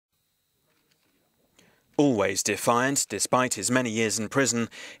Always defiant, despite his many years in prison,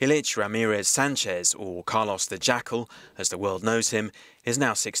 Ilich Ramirez Sanchez, or Carlos the Jackal, as the world knows him, is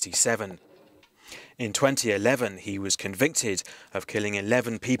now 67. In 2011, he was convicted of killing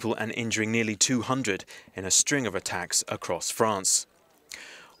 11 people and injuring nearly 200 in a string of attacks across France.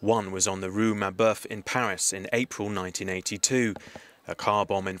 One was on the Rue Mabeuf in Paris in April 1982. A car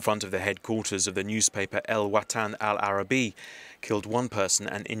bomb in front of the headquarters of the newspaper El Watan Al Arabi killed one person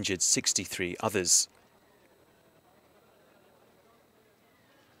and injured 63 others.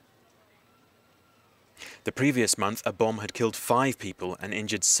 The previous month, a bomb had killed 5 people and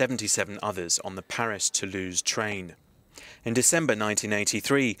injured 77 others on the Paris-Toulouse train. In December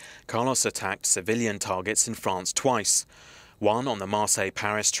 1983, Carlos attacked civilian targets in France twice, one on the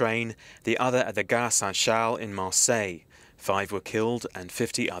Marseille-Paris train, the other at the Gare Saint-Charles in Marseille. 5 were killed and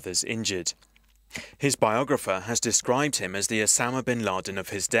 50 others injured. His biographer has described him as the Osama bin Laden of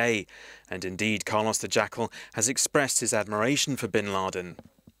his day, and indeed Carlos the Jackal has expressed his admiration for bin Laden.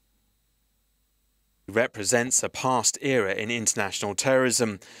 He represents a past era in international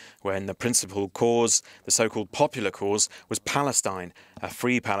terrorism, when the principal cause, the so-called popular cause, was Palestine, a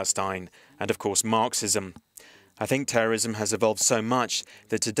free Palestine, and of course Marxism. I think terrorism has evolved so much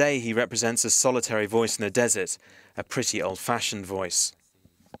that today he represents a solitary voice in the desert, a pretty old-fashioned voice.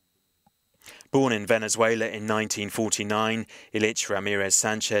 Born in Venezuela in 1949, Ilich Ramirez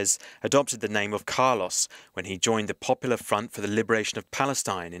Sanchez adopted the name of Carlos when he joined the Popular Front for the Liberation of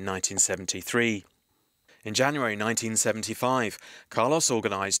Palestine in 1973. In January 1975, Carlos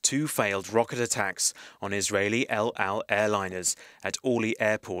organized 2 failed rocket attacks on Israeli El Al airliners at Orly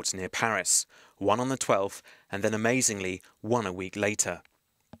Airport near Paris, one on the 12th and then amazingly one a week later.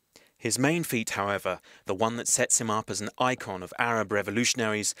 His main feat, however, the one that sets him up as an icon of Arab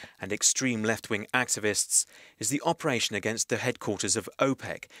revolutionaries and extreme left-wing activists, is the operation against the headquarters of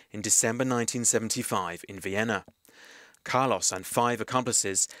OPEC in December 1975 in Vienna. Carlos and 5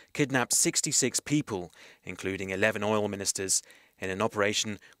 accomplices kidnapped 66 people, including 11 oil ministers, in an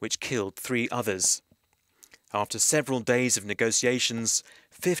operation which killed 3 others. After several days of negotiations,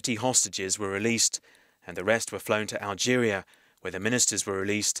 50 hostages were released, and the rest were flown to Algeria, where the ministers were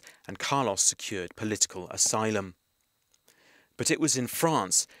released and Carlos secured political asylum. But it was in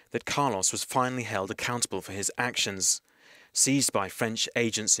France that Carlos was finally held accountable for his actions. Seized by French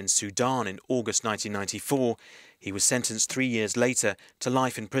agents in Sudan in August 1994, he was sentenced 3 years later to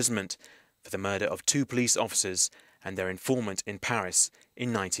life imprisonment for the murder of 2 police officers and their informant in Paris in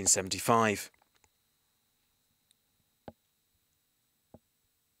 1975.